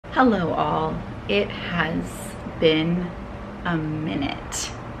Hello all. It has been a minute.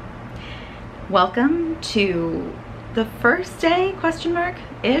 Welcome to the first day, question mark,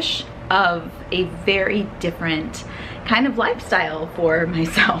 ish, of a very different kind of lifestyle for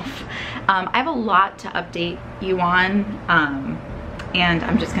myself. I have a lot to update you on, and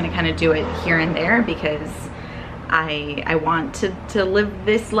I'm just gonna kind of do it here and there because I want to live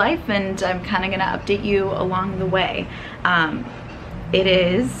this life, and I'm kind of gonna update you along the way. It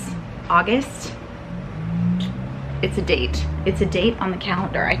is August. It's a date. It's a date on the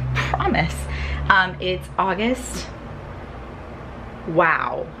calendar, I promise. It's August.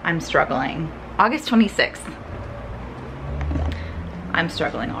 Wow, I'm struggling. August 26th. I'm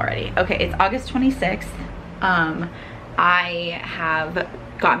struggling already. Okay, it's August 26th. I have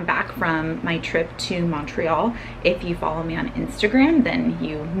gotten back from my trip to Montreal. If you follow me on Instagram, then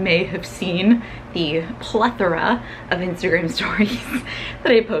you may have seen the plethora of Instagram stories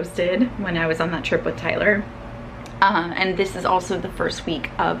that I posted when I was on that trip with Tyler. And this is also the first week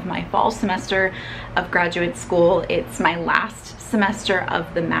of my fall semester of graduate school. It's my last semester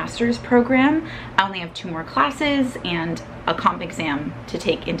of the master's program. I only have 2 more classes and a comp exam to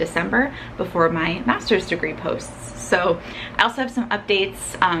take in December before my master's degree posts. So I also have some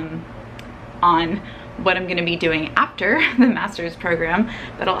updates on what I'm gonna be doing after the master's program,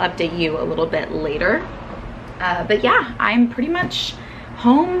 but I'll update you a little bit later. But yeah, I'm pretty much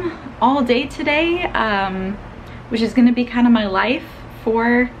home all day today, which is gonna be kind of my life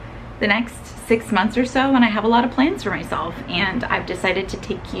for the next 6 months or so, and I have a lot of plans for myself, and I've decided to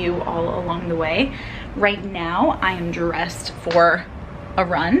take you all along the way. Right now, I am dressed for a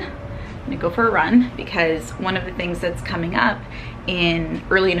run. I'm gonna go for a run because one of the things that's coming up in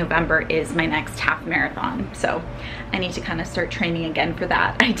early November is my next half marathon. So I need to kind of start training again for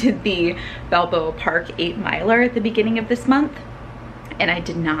that. I did the Balboa Park 8 miler at the beginning of this month, and I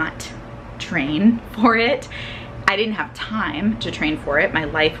did not train for it. I didn't have time to train for it. My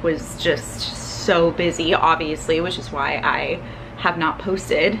life was just so busy, obviously, which is why I have not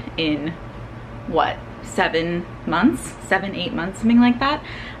posted in, what, 7 months, 7, 8 months, something like that.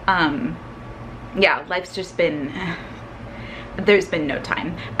 Yeah, life's just been, there's been no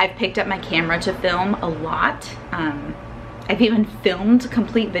time. I've picked up my camera to film a lot. I've even filmed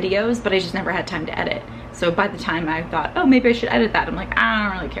complete videos, but I just never had time to edit. So by the time I thought, oh, maybe I should edit that, I'm like, I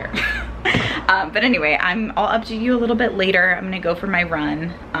don't really care. But anyway, I'll update you a little bit later. I'm gonna go for my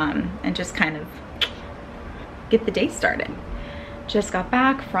run and just kind of get the day started. Just got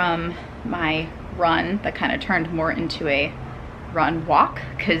back from my run that kind of turned more into a run walk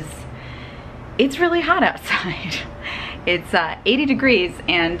because it's really hot outside. It's 80 degrees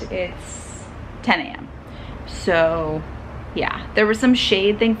and it's 10 a.m. So yeah, there was some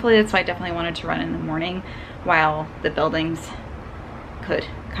shade, thankfully. That's why I definitely wanted to run in the morning while the buildings could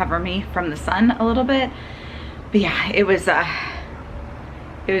cover me from the sun a little bit. But yeah, it was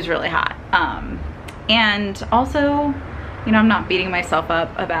really hot. And also, you know, I'm not beating myself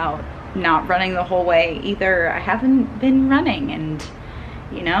up about not running the whole way either. I haven't been running, and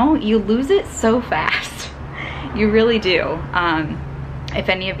you know, you lose it so fast. You really do. If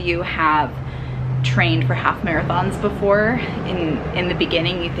any of you have trained for half marathons before, in the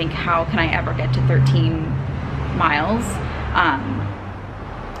beginning you think, how can I ever get to 13 miles?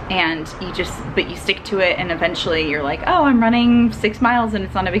 And but you stick to it, and eventually you're like, oh, I'm running 6 miles and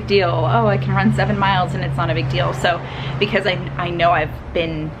it's not a big deal. Oh, I can run 7 miles and it's not a big deal. So because I know I've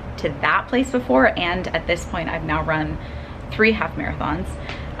been to that place before, and at this point I've now run 3 half marathons,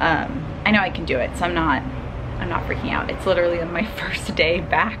 I know I can do it. So I'm not freaking out. It's literally my first day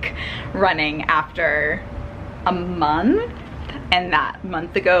back running after a month, and that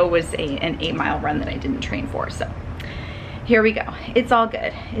month ago was an 8 mile run that I didn't train for. So here we go. It's all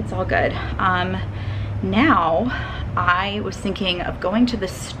good. It's all good. Now I was thinking of going to the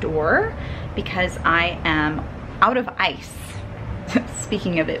store because I am out of ice.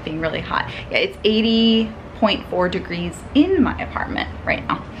 Speaking of it being really hot. Yeah, it's 80.4 degrees in my apartment right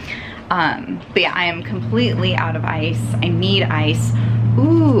now. But yeah, I am completely out of ice. I need ice.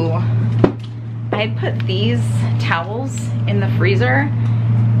 Ooh, I had put these towels in the freezer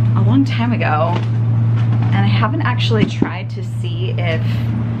a long time ago, and I haven't actually tried to see if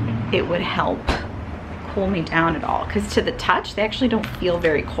it would help cool me down at all, because to the touch, they actually don't feel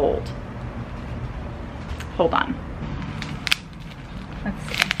very cold. Hold on. Let's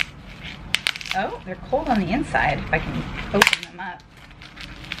see. Oh, they're cold on the inside, if I can open them up.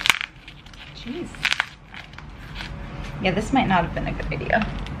 Jeez. Yeah, this might not have been a good idea.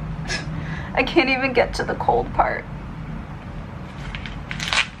 I can't even get to the cold part.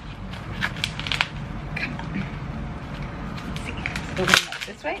 Come on. Let's see. Let's open up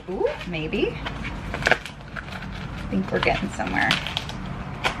this this way? Ooh, maybe. I think we're getting somewhere.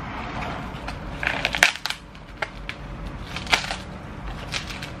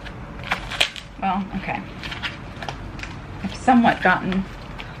 Well, okay. I've somewhat gotten,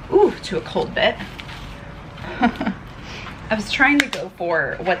 to a cold bit. I was trying to go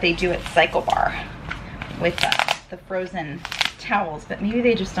for what they do at Cycle Bar with the frozen towels, but maybe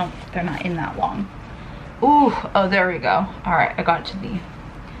they just don't, they're not in that long. Ooh, oh, there we go. All right, I got to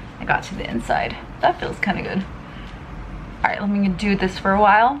the inside. That feels kind of good. All right, let me do this for a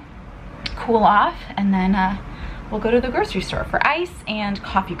while, cool off, and then we'll go to the grocery store for ice and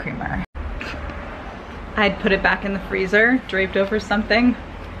coffee creamer. I'd put it back in the freezer, draped over something,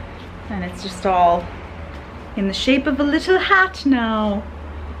 and it's just all in the shape of a little hat now,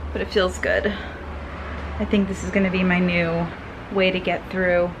 but it feels good. I think this is gonna be my new way to get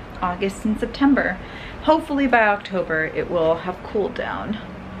through August and September. Hopefully by October it will have cooled down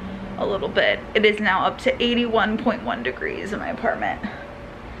a little bit. It is now up to 81.1 degrees in my apartment,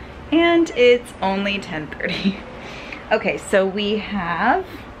 and it's only 10:30. Okay, so we have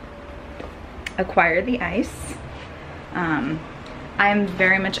acquired the ice. I'm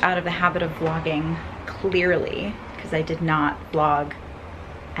very much out of the habit of vlogging, clearly, because I did not vlog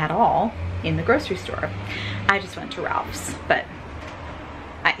at all in the grocery store. I just went to Ralph's, but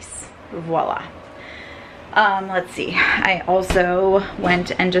ice, voila. Let's see, I also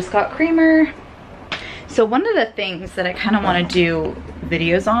went and just got creamer. So one of the things that I kind of want to do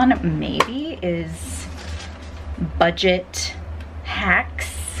videos on maybe is budget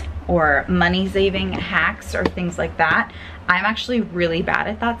hacks or money saving hacks or things like that. I'm actually really bad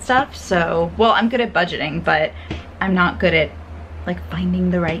at that stuff. So, well, I'm good at budgeting, but I'm not good at like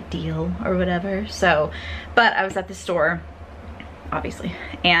finding the right deal or whatever. So, but I was at the store, obviously,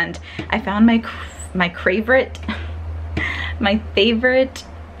 and I found my favorite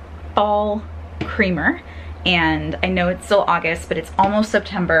fall creamer. And I know it's still August, but it's almost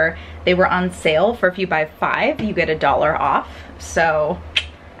September. They were on sale for if you buy 5, you get $1 off. So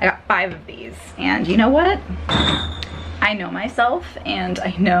I got 5 of these, and you know what? I know myself, and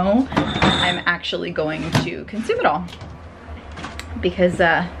I know I'm actually going to consume it all because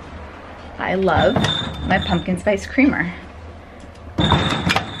I love my pumpkin spice creamer.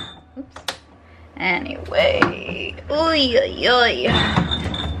 Oops. Anyway, oy, oy, oy.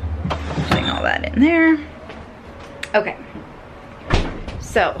 Putting all that in there. Okay,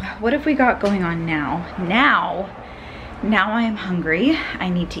 so what have we got going on now? Now I am hungry. I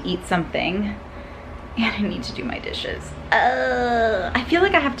need to eat something, and I need to do my dishes. I feel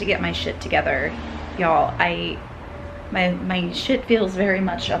like I have to get my shit together, y'all. My shit feels very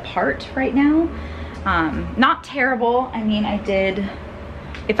much apart right now. Not terrible. I mean,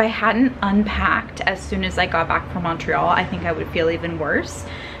 if I hadn't unpacked as soon as I got back from Montreal, I think I would feel even worse.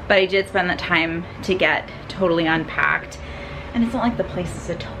 But I did spend the time to get totally unpacked. And it's not like the place is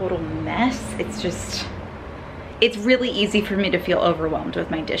a total mess. It's just, it's really easy for me to feel overwhelmed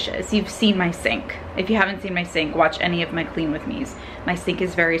with my dishes. You've seen my sink. If you haven't seen my sink, watch any of my Clean With Me's. My sink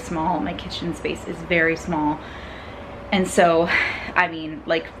is very small. My kitchen space is very small. And so, I mean,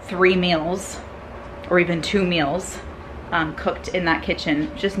 like 3 meals or even 2 meals cooked in that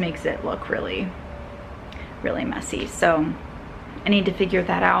kitchen just makes it look really, really messy. So I need to figure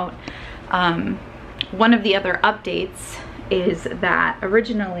that out. One of the other updates is that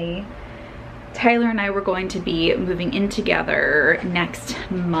originally Tyler and I were going to be moving in together next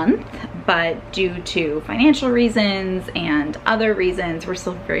month, but due to financial reasons and other reasons, we're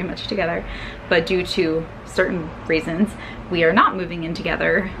still very much together, but due to certain reasons, we are not moving in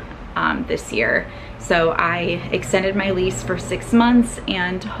together this year. So I extended my lease for 6 months,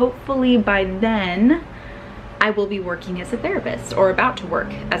 and hopefully by then I will be working as a therapist, or about to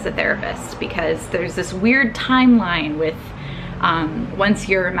work as a therapist, because there's this weird timeline with once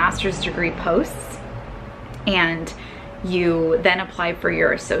your master's degree posts and you then apply for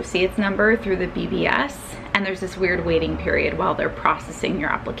your associate's number through the BBS, and there's this weird waiting period while they're processing your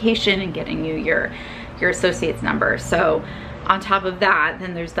application and getting you your associate's number. So on top of that,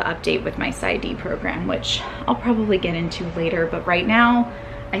 then there's the update with my PsyD program, which I'll probably get into later, but right now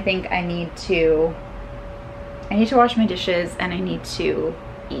I think I need to wash my dishes and I need to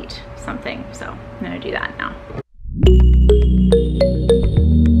eat something. So I'm gonna do that now.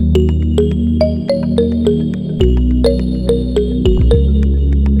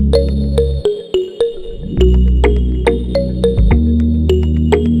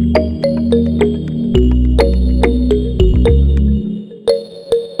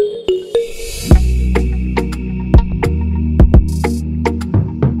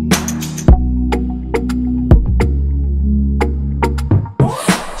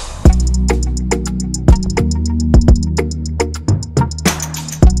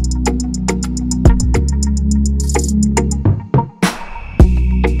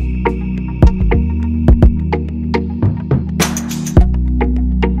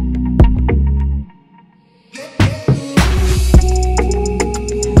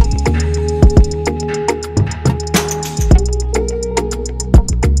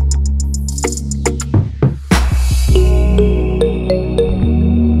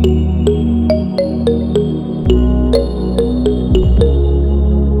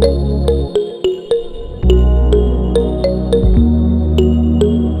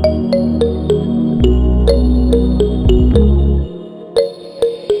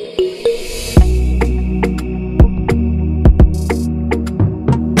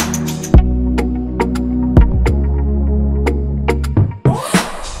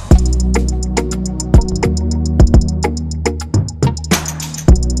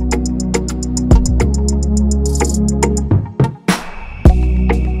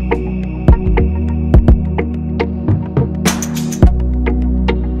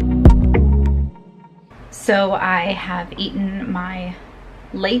 So I have eaten my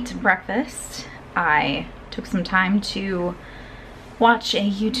late breakfast. I took some time to watch a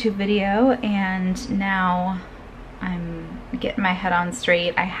YouTube video and now I'm getting my head on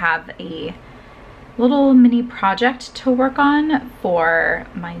straight. I have a little mini project to work on for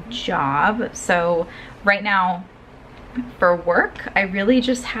my job. So right now for work, I really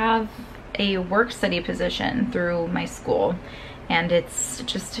just have a work study position through my school, and it's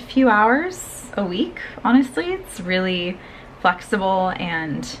just a few hours a week. Honestly, it's really flexible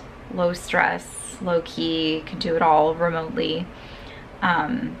and low stress, low key, can do it all remotely.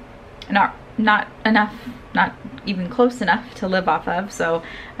 Not even close enough to live off of. So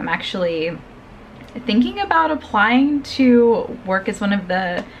I'm actually thinking about applying to work as one of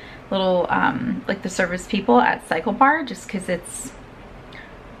the little like the service people at Cycle Bar, just because it's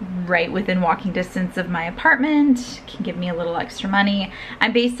right within walking distance of my apartment, can give me a little extra money.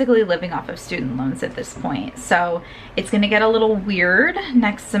 I'm basically living off of student loans at this point. So it's gonna get a little weird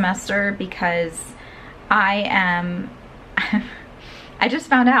next semester because I just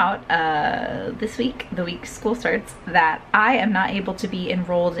found out this week, the week school starts, that I am not able to be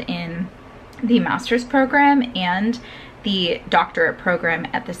enrolled in the master's program and the doctorate program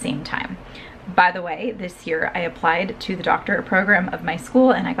at the same time. By the way, this year I applied to the doctorate program of my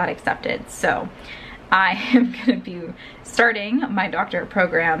school and I got accepted. So I am gonna be starting my doctorate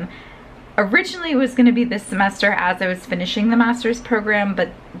program. Originally it was gonna be this semester as I was finishing the master's program, but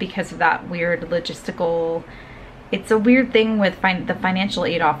because of that weird logistical, it's a weird thing with the financial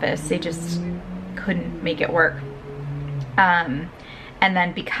aid office, they just couldn't make it work. And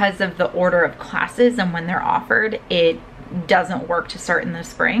then because of the order of classes and when they're offered, it doesn't work to start in the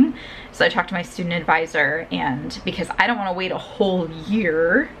spring. So I talked to my student advisor, and because I don't want to wait a whole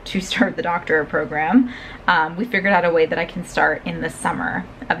year to start the doctorate program, we figured out a way that I can start in the summer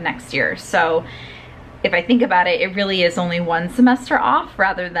of next year. So if I think about it, it really is only one semester off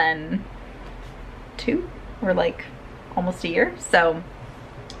rather than two, or like almost a year. So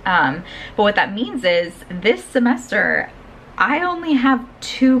but what that means is this semester I only have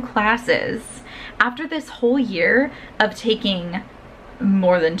 2 classes. After this whole year of taking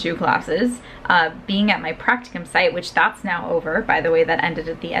more than 2 classes, being at my practicum site, which that's now over, by the way, that ended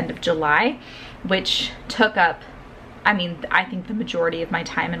at the end of July, which took up, I mean, I think the majority of my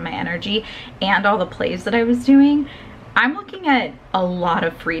time and my energy and all the plays that I was doing, I'm looking at a lot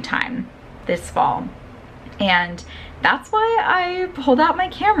of free time this fall. And that's why I pulled out my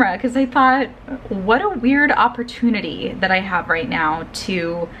camera, because I thought, what a weird opportunity that I have right now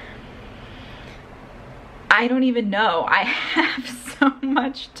to, I don't even know. I have so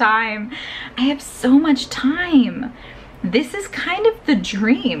much time. I have so much time. This is kind of the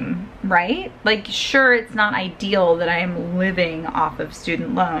dream, right? Like, sure, it's not ideal that I'm living off of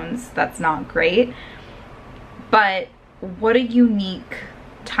student loans. That's not great. But what a unique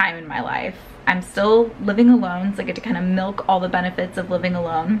time in my life. I'm still living alone, so I get to kind of milk all the benefits of living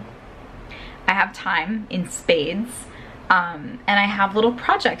alone. I have time in spades. And I have little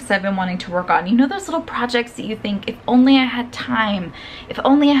projects I've been wanting to work on. You know those little projects that you think, if only I had time,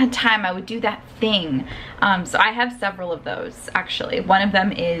 I would do that thing. So I have several of those, actually. One of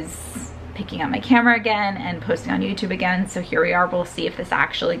them is picking up my camera again and posting on YouTube again. So here we are, we'll see if this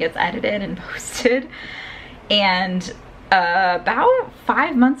actually gets edited and posted. And about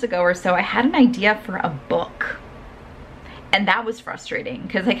 5 months ago or so, I had an idea for a book. And that was frustrating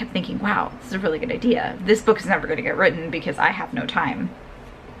because I kept thinking, wow, this is a really good idea. This book is never going to get written because I have no time.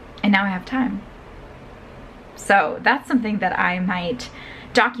 And now I have time. So that's something that I might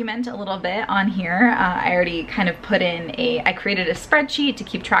document a little bit on here. I already kind of put in I created a spreadsheet to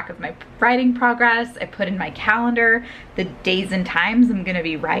keep track of my writing progress. I put in my calendar the days and times I'm going to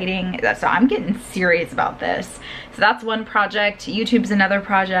be writing. So I'm getting serious about this. So that's one project. YouTube's another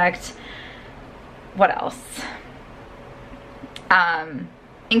project. What else?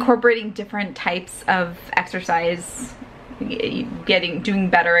 Incorporating different types of exercise, doing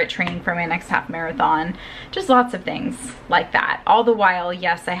better at training for my next half marathon, just lots of things like that. All the while,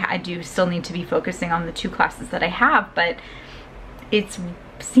 yes, I do still need to be focusing on the 2 classes that I have, but it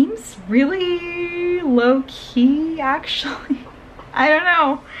seems really low-key, actually. I don't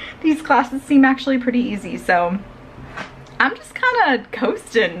know. These classes seem actually pretty easy, so I'm just kind of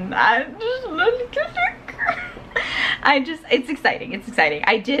coasting. It's exciting, it's exciting.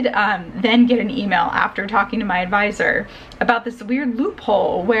 I did then get an email after talking to my advisor about this weird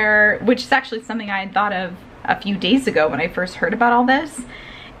loophole which is actually something I had thought of a few days ago when I first heard about all this,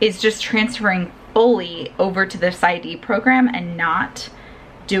 is just transferring fully over to the PsyD program and not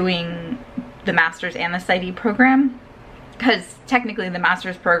doing the master's and the PsyD program, because technically the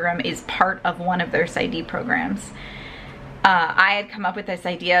master's program is part of one of their PsyD programs. I had come up with this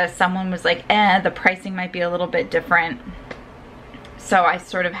idea. Someone was like, the pricing might be a little bit different. So I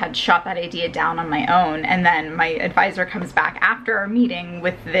sort of had shot that idea down on my own. And then my advisor comes back after our meeting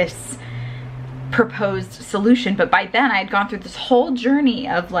with this proposed solution. But by then I had gone through this whole journey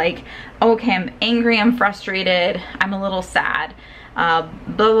of like, okay, I'm angry, I'm frustrated, I'm a little sad, blah,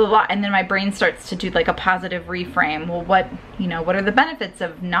 blah, blah. And then my brain starts to do like a positive reframe. Well, what are the benefits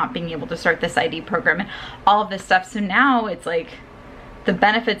of not being able to start this PsyD program and all of this stuff. So now it's like the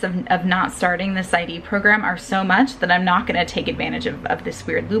benefits of not starting the PsyD program are so much that I'm not going to take advantage of this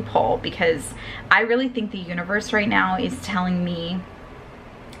weird loophole, because I really think the universe right now is telling me,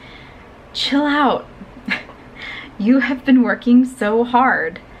 chill out. You have been working so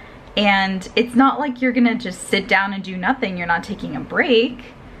hard. And it's not like you're gonna just sit down and do nothing. You're not taking a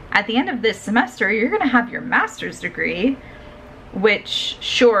break. At the end of this semester, you're gonna have your master's degree, which,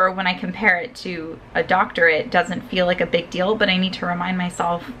 sure, when I compare it to a doctorate, doesn't feel like a big deal, but I need to remind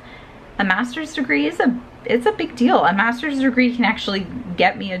myself a master's degree is it's a big deal. A master's degree can actually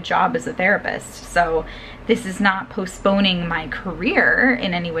get me a job as a therapist. So this is not postponing my career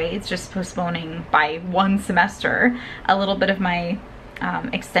in any way. It's just postponing by one semester a little bit of my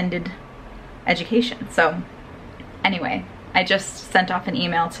extended education. So anyway, I just sent off an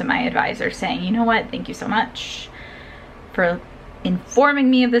email to my advisor saying, you know what, thank you so much for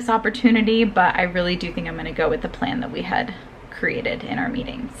informing me of this opportunity, but I really do think I'm going to go with the plan that we had created in our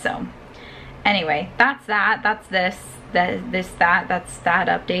meeting. So anyway, that's that. That's that's that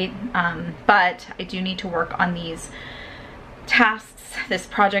update. But I do need to work on these tasks, this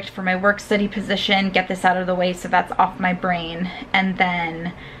project for my work study position, get this out of the way so that's off my brain. And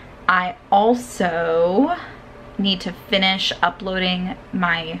then I also need to finish uploading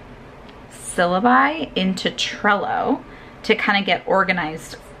my syllabi into Trello to kind of get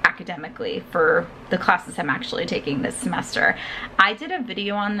organized academically for the classes I'm actually taking this semester. I did a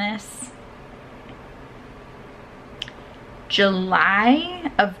video on this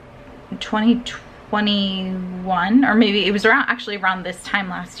July of 2021, or maybe it was around this time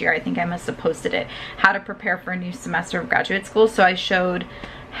last year. I think I must have posted it, how to prepare for a new semester of graduate school. So I showed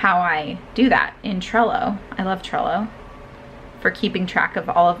how I do that in Trello. I love Trello for keeping track of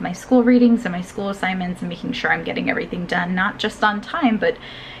all of my school readings and my school assignments and making sure I'm getting everything done, not just on time, but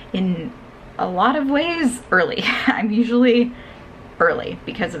in a lot of ways early. I'm usually early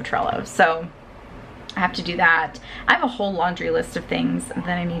because of Trello. So I have to do that. I have a whole laundry list of things that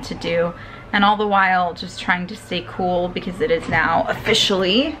I need to do, and all the while just trying to stay cool because it is now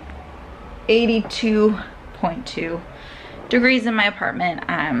officially 82.2 degrees in my apartment.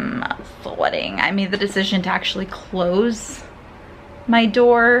 I'm sweating. I made the decision to actually close my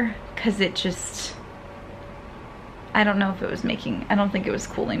door because it just, I don't know if it was I don't think it was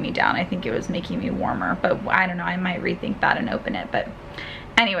cooling me down. I think it was making me warmer, but I don't know. I might rethink that and open it. But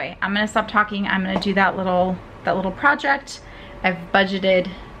anyway, I'm gonna stop talking. I'm gonna do that little project. I've budgeted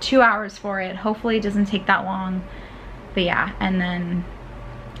 2 hours for it. Hopefully it doesn't take that long. But yeah, and then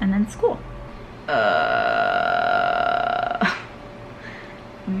school.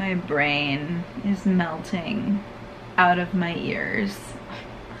 My brain is melting out of my ears.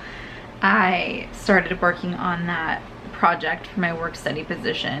 I started working on that project for my work study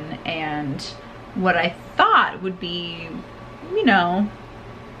position, and what I thought would be, you know,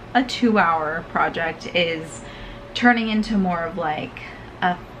 a 2-hour project is turning into more of like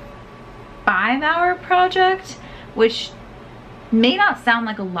a 5-hour project, which may not sound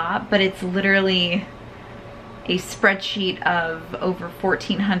like a lot, but it's literally a spreadsheet of over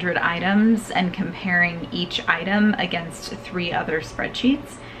 1,400 items and comparing each item against 3 other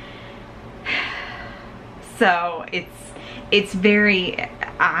spreadsheets. So it's very,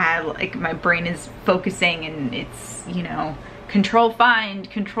 like my brain is focusing and it's, you know, control find,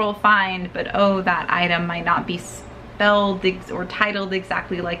 but oh, that item might not be spelled or titled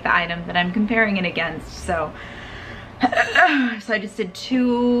exactly like the item that I'm comparing it against. So I just did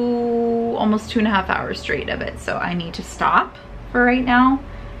almost 2.5 hours straight of it. So I need to stop for right now,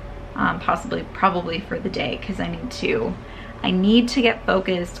 probably for the day, because I need to get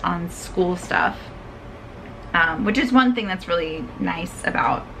focused on school stuff, which is one thing that's really nice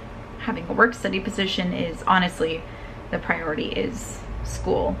about having a work study position, is honestly the priority is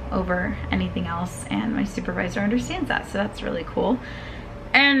school over anything else, and my supervisor understands that, so that's really cool.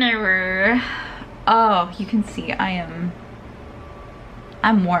 And oh, you can see I'm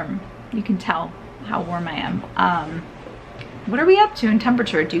warm. You can tell how warm I am. What are we up to in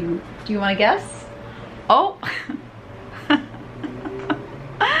temperature? Do you want to guess? Oh,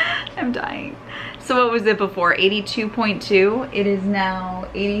 I'm dying. So what was it before? 82.2. It is now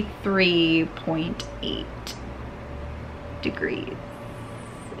 83.8 degrees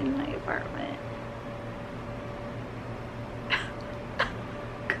in my apartment.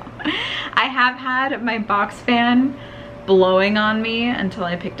 I have had my box fan blowing on me until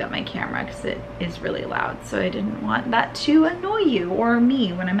I picked up my camera because it is really loud. So I didn't want that to annoy you or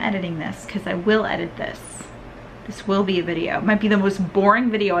me when I'm editing this, because I will edit this. This will be a video. It might be the most boring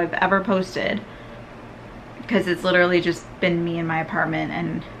video I've ever posted, because it's literally just been me in my apartment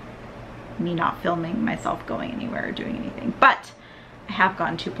and me not filming myself going anywhere or doing anything. But I have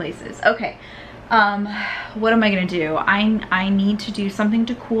gone 2 places. Okay, what am I gonna do? I need to do something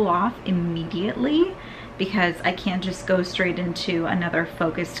to cool off immediately, because I can't just go straight into another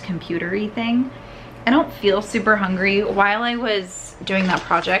focused computer-y thing. I don't feel super hungry. While I was doing that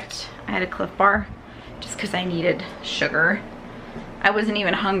project, I had a Cliff Bar just because I needed sugar. I wasn't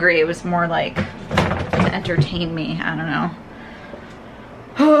even hungry. It was more like to entertain me. I don't know.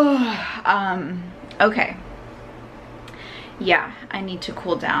 Okay. Yeah, I need to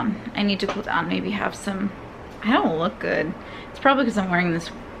cool down. I need to cool down, maybe have some, I don't look good. It's probably because I'm wearing this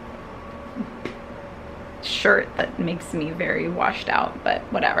shirt that makes me very washed out, but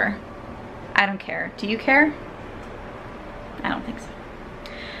whatever. I don't care. Do you care? I don't think so.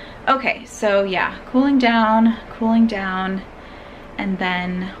 Okay, so yeah, cooling down, and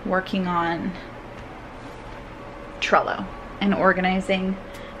then working on Trello and organizing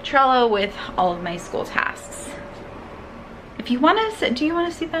Trello with all of my school tasks. If you want to, do you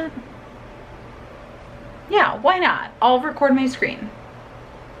want to see that? Yeah, why not? I'll record my screen.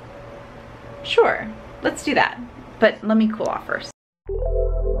 Sure, let's do that. But let me cool off first.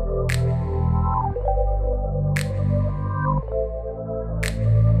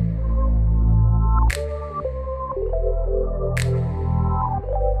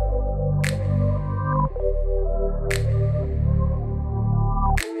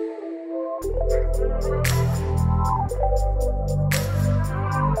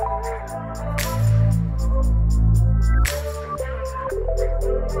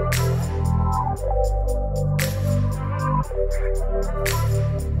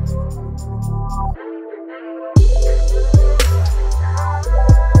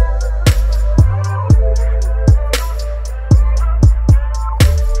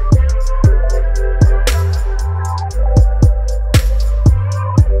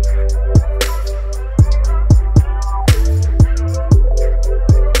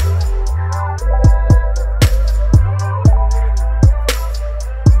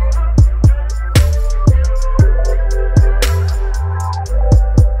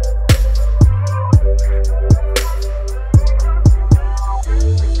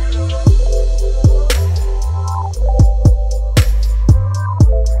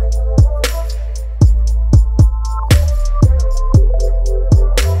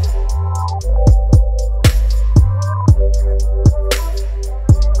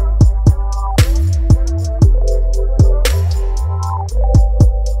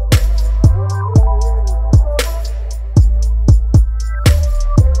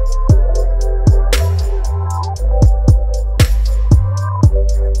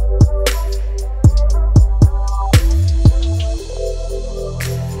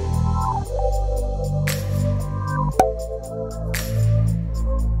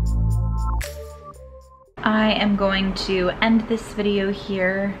 I am going to end this video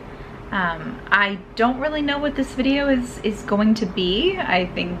here. I don't really know what this video is going to be. I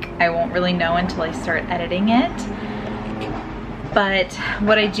think I won't really know until I start editing it. But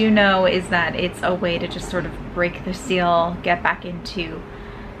what I do know is that it's a way to just sort of break the seal, get back into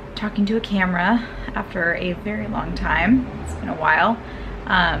talking to a camera after a very long time. It's been a while.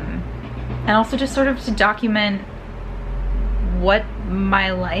 And also just sort of to document what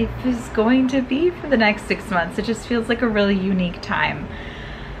my life is going to be for the next 6 months. It just feels like a really unique time.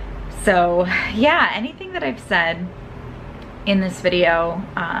 So yeah, anything that I've said in this video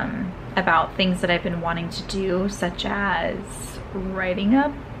about things that I've been wanting to do, such as writing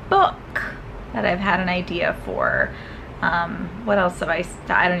a book that I've had an idea for. What else have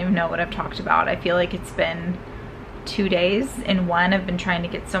I don't even know what I've talked about. I feel like it's been 2 days in one. I've been trying to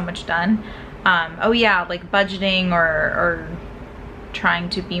get so much done. Oh yeah, like budgeting or trying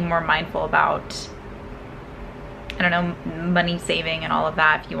to be more mindful about I don't know, money saving and all of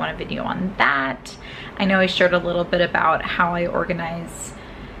that, if you want a video on that. I know I shared a little bit about how I organize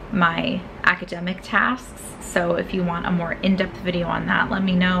my academic tasks, so if you want a more in-depth video on that, let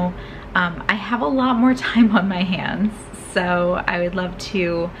me know. I have a lot more time on my hands, so I would love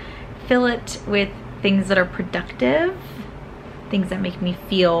to fill it with things that are productive, things that make me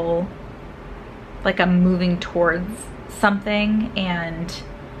feel like I'm moving towards something, and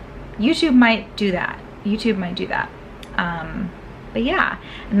YouTube might do that. YouTube might do that. But yeah,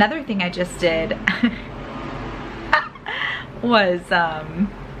 another thing I just did was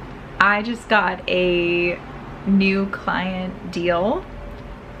I just got a new client deal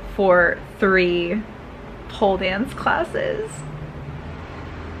for 3 pole dance classes.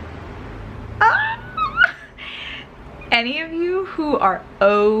 Any of you who are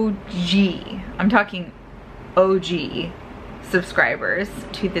OG, I'm talking OG subscribers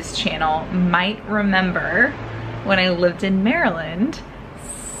to this channel might remember when I lived in Maryland,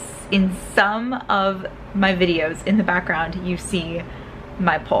 in some of my videos in the background you see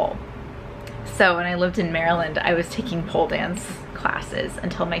my pole. So when I lived in Maryland, I was taking pole dance classes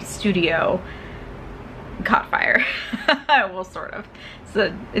until my studio caught fire. Well, sort of.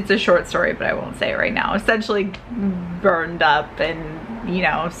 So it's a short story, but I won't say it right now. Essentially burned up, and you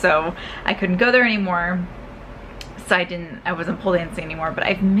know, so I couldn't go there anymore. So I wasn't pole dancing anymore, but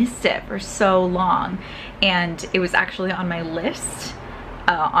I've missed it for so long. And it was actually on my list,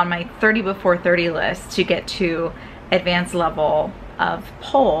 on my 30 before 30 list, to get to advanced level of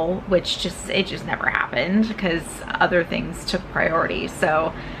pole, which it just never happened because other things took priority.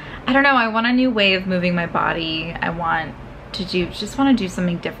 So I don't know, I want a new way of moving my body. I want to just want to do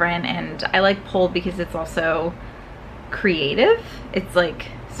something different, and I like pole because it's also creative. It's like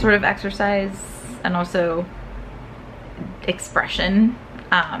sort of exercise and also expression.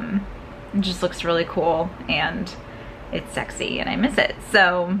 It just looks really cool and it's sexy and I miss it.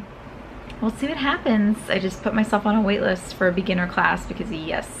 So we'll see what happens. I just put myself on a wait list for a beginner class because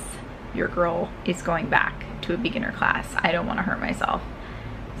yes, your girl is going back to a beginner class. I don't want to hurt myself.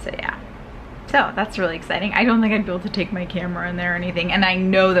 So yeah, so that's really exciting. I don't think I'd be able to take my camera in there or anything, and I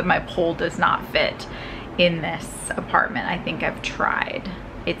know that my pole does not fit in this apartment. I think I've tried.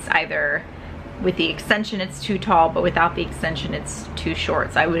 It's either with the extension it's too tall, but without the extension it's too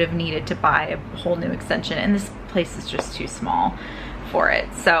short. So I would have needed to buy a whole new extension, and this place is just too small for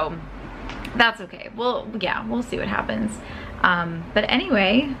it. So that's okay. Well, yeah, we'll see what happens. But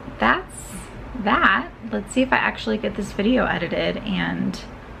anyway, that's that. Let's see if I actually get this video edited and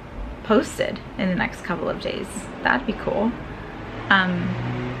posted in the next couple of days. That'd be cool.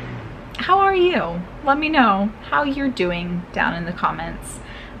 How are you? Let me know how you're doing down in the comments.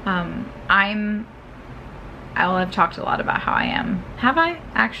 I've talked a lot about how I am. Have I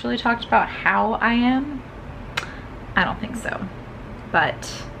actually talked about how I am? I don't think so.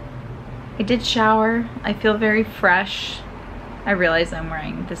 But I did shower. I feel very fresh. I realize I'm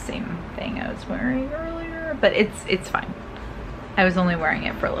wearing the same thing I was wearing earlier, but it's fine. I was only wearing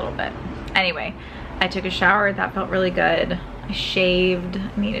it for a little bit. Anyway, I took a shower. That felt really good. I shaved.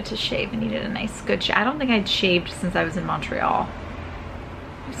 I needed to shave. I needed a nice good shave. I don't think I'd shaved since I was in Montreal.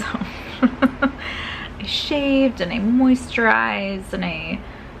 So I shaved and I moisturized and I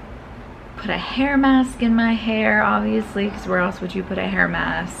put a hair mask in my hair, obviously, because where else would you put a hair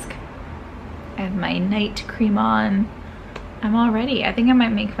mask? I have my night cream on. I'm all ready. I think I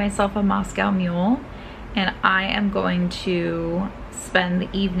might make myself a Moscow Mule, and I am going to spend the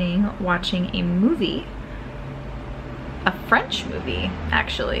evening watching a movie. A French movie,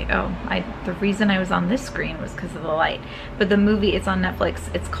 actually. Oh, the reason I was on this screen was because of the light. But the movie, it's on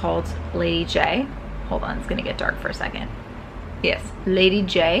Netflix. It's called Lady J. Hold on, it's gonna get dark for a second. Yes, Lady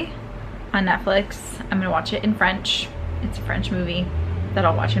J on Netflix. I'm gonna watch it in French. It's a French movie that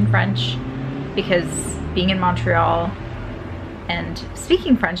I'll watch in French because being in Montreal and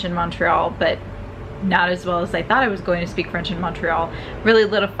speaking French in Montreal, but not as well as I thought I was going to speak French in Montreal, really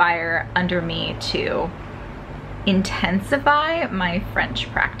lit a fire under me to intensify my French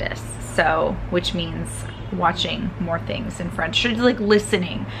practice. So, which means watching more things in French, or like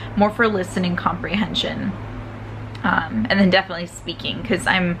listening, more for listening comprehension. And then definitely speaking, because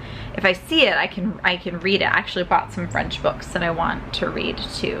if I see it, I can read it. I actually bought some French books that I want to read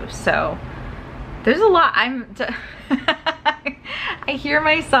too. So there's a lot. I hear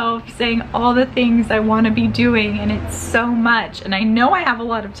myself saying all the things I want to be doing, and it's so much. And I know I have a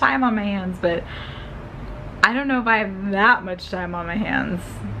lot of time on my hands, but I don't know if I have that much time on my hands.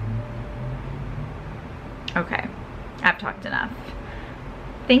 Okay, I've talked enough.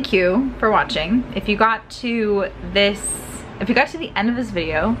 Thank you for watching. If you got to the end of this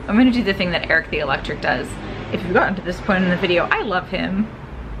video, I'm gonna do the thing that Eric the Electric does if you've gotten to this point in the video, I love him.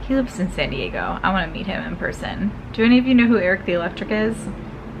 He lives in San Diego. I want to meet him in person. Do any of you know who Eric the Electric is?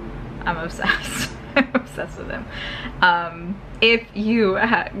 I'm obsessed. I'm obsessed with him. If you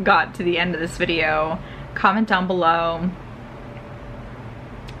got to the end of this video, comment down below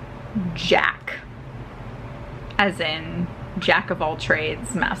Jack, as in Jack of all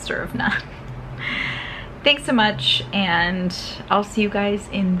trades, master of none. Thanks so much, and I'll see you guys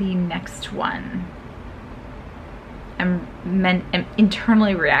in the next one. I'm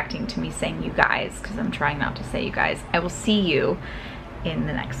internally reacting to me saying you guys because I'm trying not to say you guys. I will see you in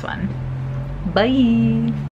the next one. Bye.